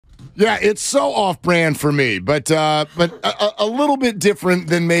Yeah, it's so off-brand for me, but a little bit different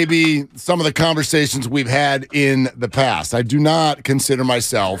than maybe some of the conversations we've had in the past. I do not consider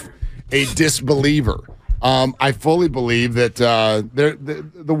myself a disbeliever. I fully believe that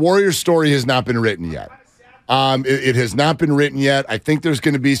the Warriors story has not been written yet. It has not been written yet. I think there's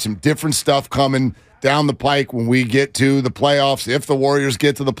going to be some different stuff coming down the pike when we get to the playoffs, if the Warriors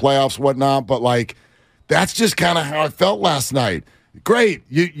get to the playoffs, whatnot. But, like, that's just kind of how I felt last night. Great.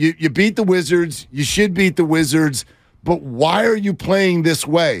 You beat the Wizards. You should beat the Wizards. But why are you playing this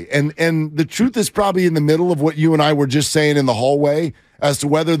way? And the truth is probably in the middle of what you and I were just saying in the hallway as to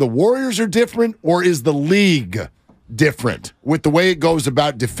whether the Warriors are different or is the league different with the way it goes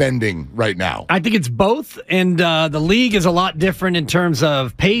about defending right now. I think it's both, and the league is a lot different in terms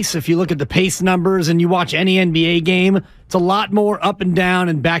of pace. If you look at the pace numbers and you watch any NBA game, it's a lot more up and down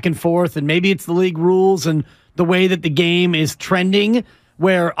and back and forth, and maybe it's the league rules and the way that the game is trending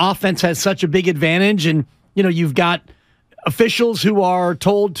where offense has such a big advantage, and you've got officials who are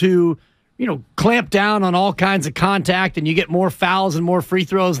told to clamp down on all kinds of contact, and you get more fouls and more free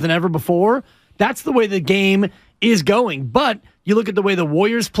throws than ever before. That's the way the game is going. But you look at the way the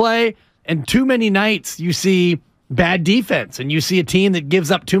Warriors play, and too many nights you see bad defense, and you see a team that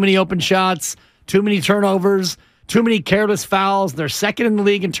gives up too many open shots, too many turnovers, too many careless fouls. They're second in the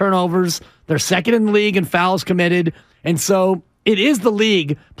league in turnovers. They're second in the league in fouls committed. And so it is the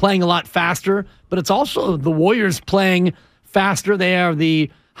league playing a lot faster, but it's also the Warriors playing faster. They are the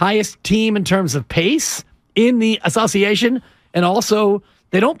highest team in terms of pace in the association, and also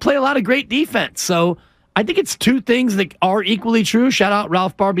they don't play a lot of great defense. So I think it's two things that are equally true. Shout out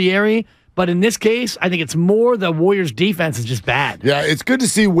Ralph Barbieri. But in this case, I think it's more the Warriors' defense is just bad. Yeah, it's good to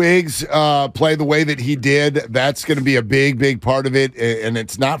see Wiggs play the way that he did. That's going to be a big, big part of it. And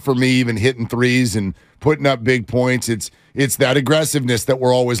it's not for me even hitting threes and putting up big points. It's that aggressiveness that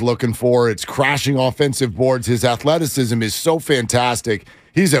we're always looking for. It's crashing offensive boards. His athleticism is so fantastic.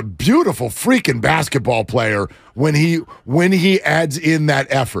 He's a beautiful freaking basketball player when he adds in that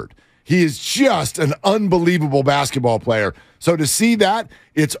effort. He is just an unbelievable basketball player. So to see that,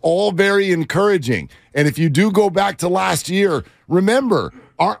 it's all very encouraging. And if you do go back to last year, remember,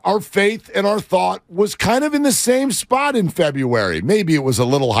 our faith and our thought was kind of in the same spot in February. Maybe it was a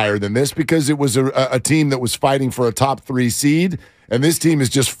little higher than this because it was a team that was fighting for a top 3 seed, and this team is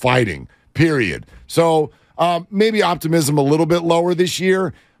just fighting, period. So maybe optimism a little bit lower this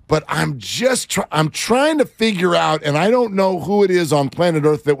year, but I'm trying to figure out, and I don't know who it is on planet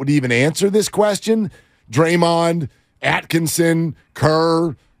Earth that would even answer this question. Draymond, Atkinson,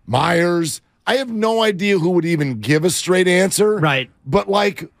 Kerr, Myers. I have no idea who would even give a straight answer. Right. But,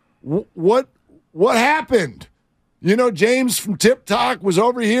 like, what happened? James from Tip Talk was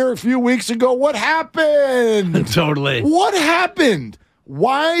over here a few weeks ago. What happened? Totally. What happened?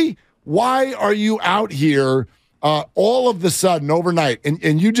 Why are you out here all of the sudden overnight,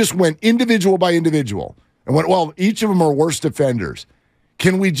 and you just went individual by individual and went, well, each of them are worse defenders.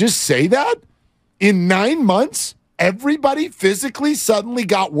 Can we just say that? In 9 months, everybody physically suddenly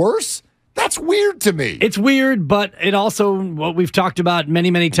got worse? That's weird to me. It's weird, but it also, what we've talked about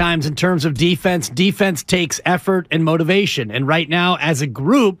many, many times in terms of defense takes effort and motivation. And right now, as a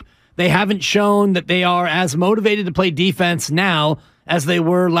group, they haven't shown that they are as motivated to play defense now as they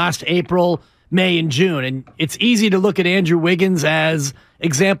were last April, May, and June. And it's easy to look at Andrew Wiggins as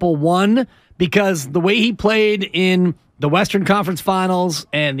example one because the way he played in the Western Conference Finals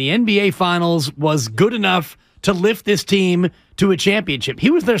and the NBA Finals was good enough to lift this team to a championship.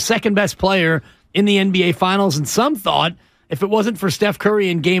 He was their second best player in the NBA Finals, and some thought if it wasn't for Steph Curry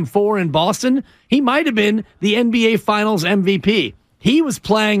in Game 4 in Boston, he might have been the NBA Finals MVP. He was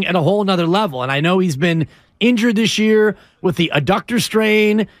playing at a whole nother level, and I know he's been injured this year with the adductor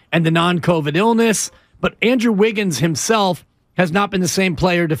strain and the non-COVID illness, but Andrew Wiggins himself has not been the same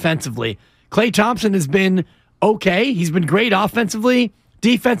player defensively. Klay Thompson has been okay. He's been great offensively.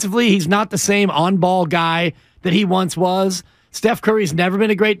 Defensively, he's not the same on-ball guy that he once was. Steph Curry's never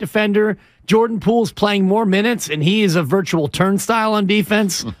been a great defender. Jordan Poole's playing more minutes, and he is a virtual turnstile on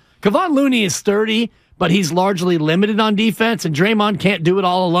defense. Kevon Looney is sturdy, but he's largely limited on defense, and Draymond can't do it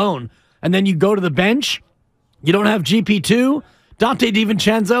all alone. And then you go to the bench. You don't have GP2. Dante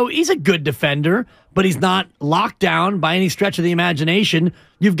DiVincenzo, he's a good defender, but he's not locked down by any stretch of the imagination.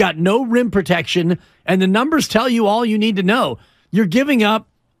 You've got no rim protection, and the numbers tell you all you need to know. You're giving up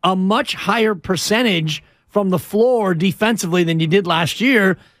a much higher percentage from the floor defensively than you did last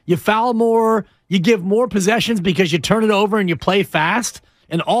year. You foul more, you give more possessions because you turn it over and you play fast,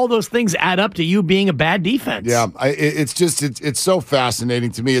 and all those things add up to you being a bad defense. Yeah, it's so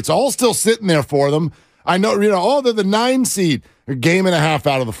fascinating to me. It's all still sitting there for them. I know, they're the 9 seed. a game and a half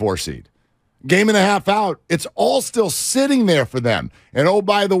out of the 4 seed. Game and a half out. It's all still sitting there for them. And oh,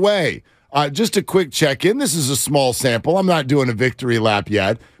 by the way, just a quick check-in. This is a small sample. I'm not doing a victory lap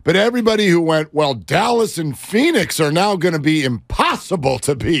yet. But everybody who went, well, Dallas and Phoenix are now going to be impossible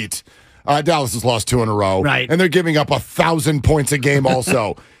to beat. Dallas has lost 2 in a row. Right. And they're giving up 1,000 points a game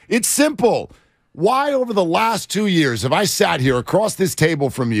also. It's simple. Why over the last 2 years have I sat here across this table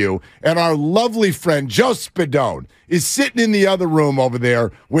from you and our lovely friend Joe Spadone is sitting in the other room over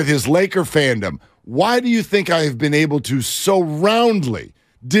there with his Laker fandom? Why do you think I have been able to so roundly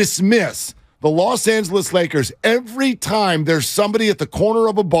dismiss the Los Angeles Lakers every time there's somebody at the corner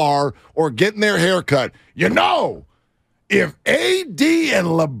of a bar or getting their hair cut? You know, if AD and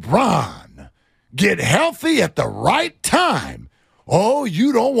LeBron get healthy at the right time, oh,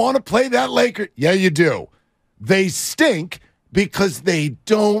 you don't want to play that Laker. Yeah, you do. They stink because they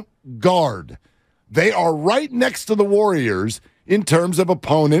don't guard. They are right next to the Warriors in terms of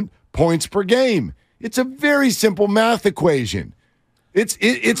opponent points per game. It's a very simple math equation.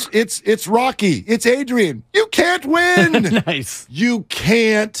 It's Rocky. It's Adrian. You can't win. Nice. You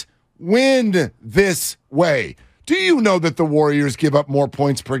can't win this way. Do you know that the Warriors give up more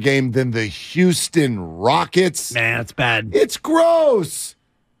points per game than the Houston Rockets? Man, that's bad. It's gross.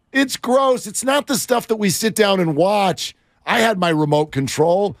 It's gross. It's not the stuff that we sit down and watch. I had my remote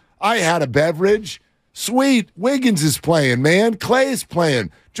control. I had a beverage. Sweet. Wiggins is playing, man. Clay's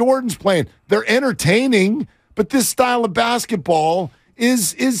playing. Jordan's playing. They're entertaining, but this style of basketball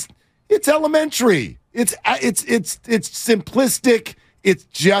is it's elementary. It's simplistic. It's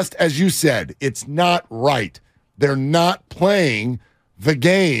just, as you said, it's not right. They're not playing the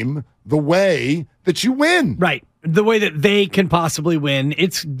game the way that you win. Right. The way that they can possibly win.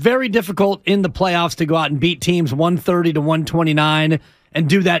 It's very difficult in the playoffs to go out and beat teams 130 to 129 and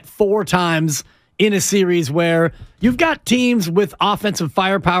do that 4 times in a series where you've got teams with offensive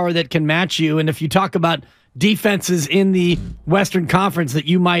firepower that can match you. And if you talk about defenses in the Western Conference that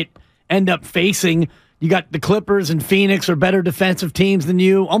you might end up facing, you got the Clippers and Phoenix are better defensive teams than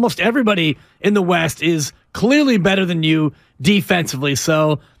you. Almost everybody in the West is clearly better than you defensively.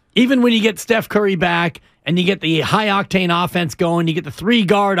 So even when you get Steph Curry back and you get the high-octane offense going, you get the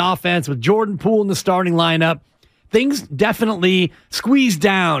 3-guard offense with Jordan Poole in the starting lineup, things definitely squeeze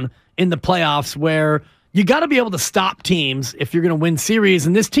down in the playoffs where you got to be able to stop teams if you're going to win series.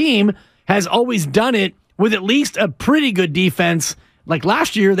 And this team has always done it with at least a pretty good defense. Like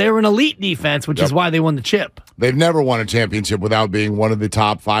last year, they were an elite defense, which is why they won the chip. They've never won a championship without being one of the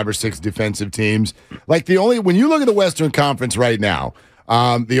top 5 or 6 defensive teams. Like when you look at the Western Conference right now,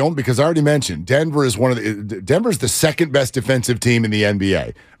 because I already mentioned Denver's the second best defensive team in the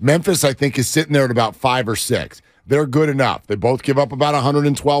NBA. Memphis, I think, is sitting there at about 5 or 6. They're good enough. They both give up about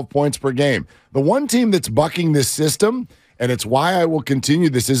 112 points per game. The one team that's bucking this system, and it's why I will continue,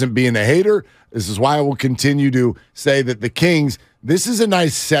 this isn't being a hater, this is why I will continue to say that the Kings, this is a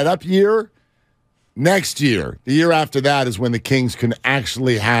nice setup year. Next year, the year after that, is when the Kings can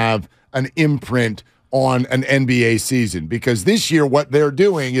actually have an imprint on an NBA season. Because this year, what they're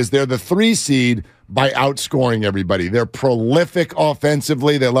doing is they're the 3 seed by outscoring everybody. They're prolific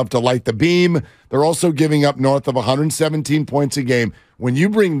offensively. They love to light the beam. They're also giving up north of 117 points a game. When you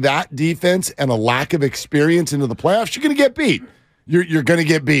bring that defense and a lack of experience into the playoffs, you're going to get beat. You're going to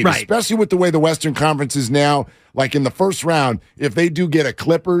get beat, right. Especially with the way the Western Conference is now. Like in the first round, if they do get a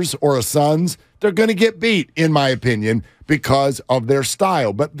Clippers or a Suns, they're going to get beat, in my opinion, because of their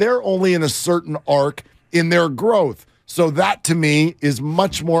style. But they're only in a certain arc in their growth. So that, to me, is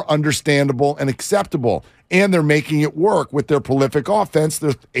much more understandable and acceptable. And they're making it work with their prolific offense.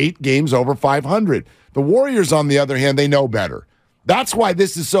 They're 8 games over 500. The Warriors, on the other hand, they know better. That's why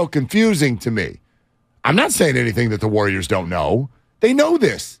this is so confusing to me. I'm not saying anything that the Warriors don't know. They know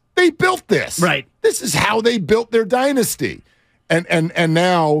this. They built this. Right. This is how they built their dynasty. And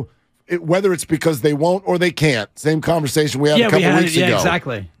now, whether it's because they won't or they can't, same conversation we had a couple weeks ago. Yeah,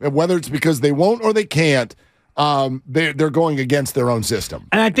 exactly. Whether it's because they won't or they can't, they're going against their own system.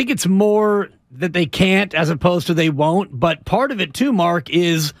 And I think it's more that they can't as opposed to they won't. But part of it too, Mark,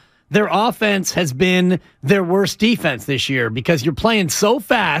 is their offense has been their worst defense this year because you're playing so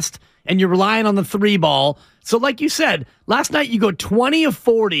fast and you're relying on the 3 ball. So like you said, last night you go 20 of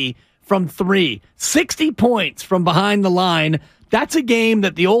 40 from 3, 60 points from behind the line. That's a game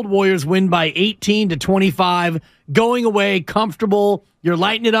that the old Warriors win by 18 to 25, going away comfortable. You're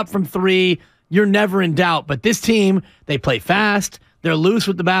lighting it up from 3. You're never in doubt. But this team, they play fast. They're loose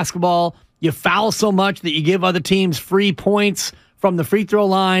with the basketball. You foul so much that you give other teams free points from the free throw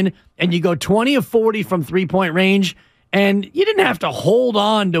line, and you go 20 of 40 from 3-point range, and you didn't have to hold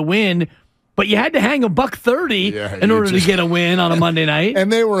on to win. but you had to hang $130 in order to get a win on a Monday night.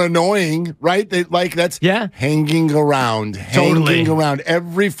 And they were annoying, right? That's hanging around. Totally. Hanging around.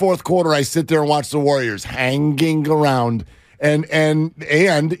 Every fourth quarter, I sit there and watch the Warriors hanging around. And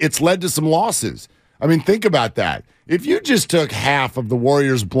it's led to some losses. I mean, think about that. If you just took half of the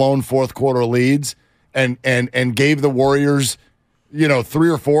Warriors' blown fourth quarter leads and gave the Warriors, 3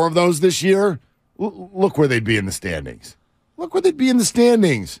 or 4 of those this year, look where they'd be in the standings. Look where they'd be in the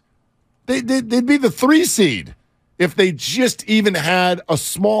standings. They'd be the 3 seed if they just even had a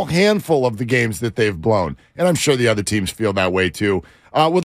small handful of the games that they've blown. And I'm sure the other teams feel that way too.